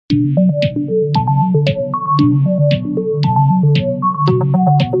Good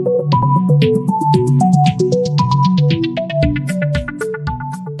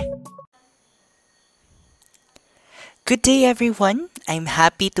day, everyone. I'm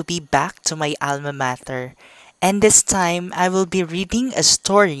happy to be back to my alma mater, and this time I will be reading a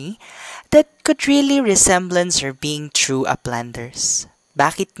story that could really resemblance or being true Uplanders.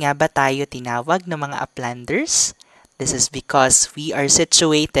 Bakit nga ba tayo tinawag ng mga Uplanders? This is because we are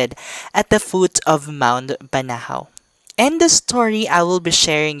situated at the foot of Mount Banahaw. And the story I will be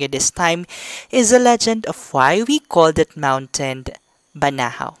sharing you this time is a legend of why we call that mountain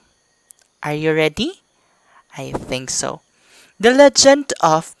Banahaw. Are you ready? I think so. The Legend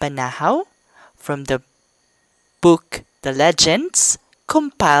of Banahaw, from the book The Legends,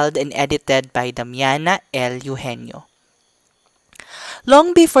 compiled and edited by Damiana Eugenio.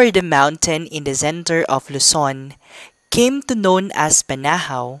 Long before the mountain in the center of Luzon came to known as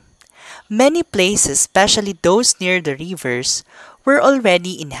Banahaw, many places, especially those near the rivers, were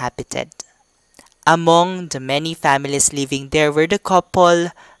already inhabited. Among the many families living there were the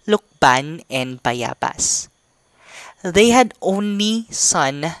couple Lukban and Bayabas. They had only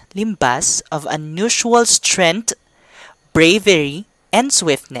son Limbas of unusual strength, bravery, and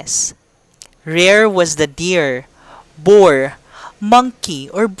swiftness. Rare was the deer, boar, monkey,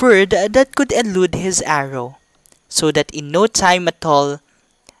 or bird that could elude his arrow, so that in no time at all,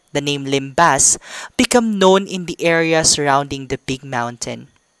 the name Limbas became known in the area surrounding the big mountain.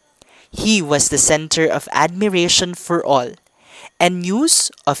 He was the center of admiration for all, and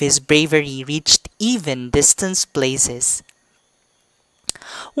news of his bravery reached even distant places.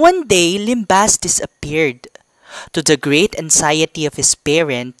 One day, Limbas disappeared, to the great anxiety of his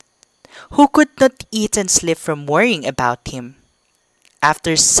parent, who could not eat and sleep from worrying about him.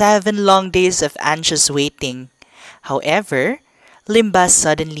 After 7 long days of anxious waiting, however, Limbas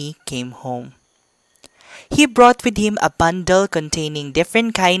suddenly came home. He brought with him a bundle containing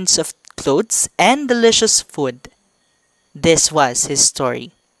different kinds of clothes and delicious food. This was his story.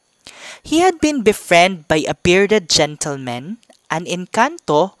 He had been befriended by a bearded gentleman, an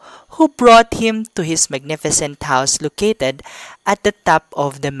Encanto, who brought him to his magnificent house located at the top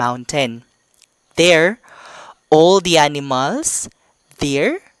of the mountain. There, all the animals,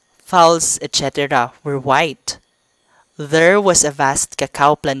 deer, fowls, etc., were white. There was a vast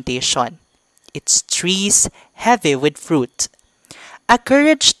cacao plantation, its trees heavy with fruit. A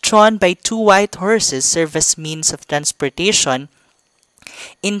carriage drawn by 2 white horses served as means of transportation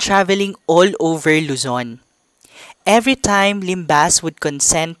in traveling all over Luzon. Every time Limbas would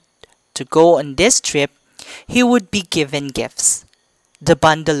consent to go on this trip, he would be given gifts. The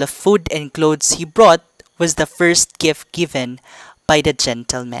bundle of food and clothes he brought was the first gift given by the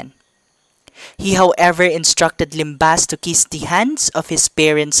gentleman. He, however, instructed Limbas to kiss the hands of his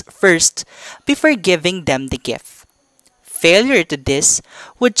parents first before giving them the gift. Failure to this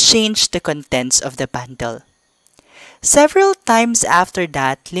would change the contents of the bundle. Several times after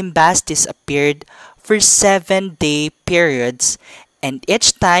that, Limbas disappeared for 7-day periods, and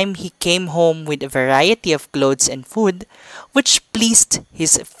each time he came home with a variety of clothes and food, which pleased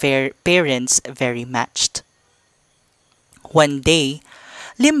his parents very much. One day,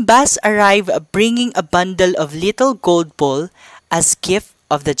 Limbas arrived bringing a bundle of little gold ball as gift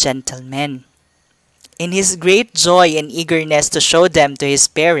of the gentleman. In his great joy and eagerness to show them to his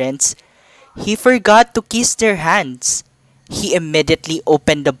parents, he forgot to kiss their hands. He immediately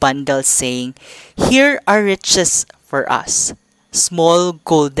opened the bundle, saying, "Here are riches for us, small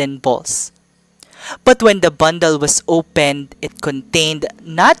golden balls." But when the bundle was opened, it contained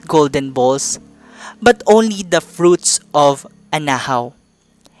not golden balls, but only the fruits of Anahaw.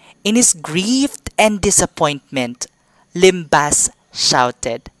 In his grief and disappointment, Limbas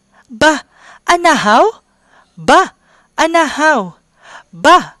shouted, "Bah! Anahaw! Bah! Anahaw!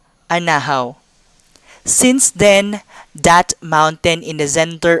 Bah! Anahaw!" Since then, that mountain in the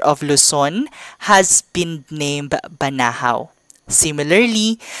center of Luzon has been named Banahaw.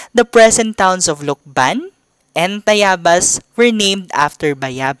 Similarly, the present towns of Lukban and Tayabas were named after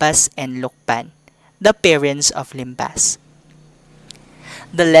Bayabas and Lukban, the parents of Limbas.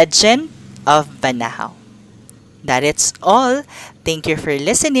 The Legend of Banahaw. That is all. Thank you for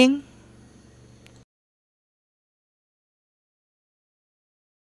listening.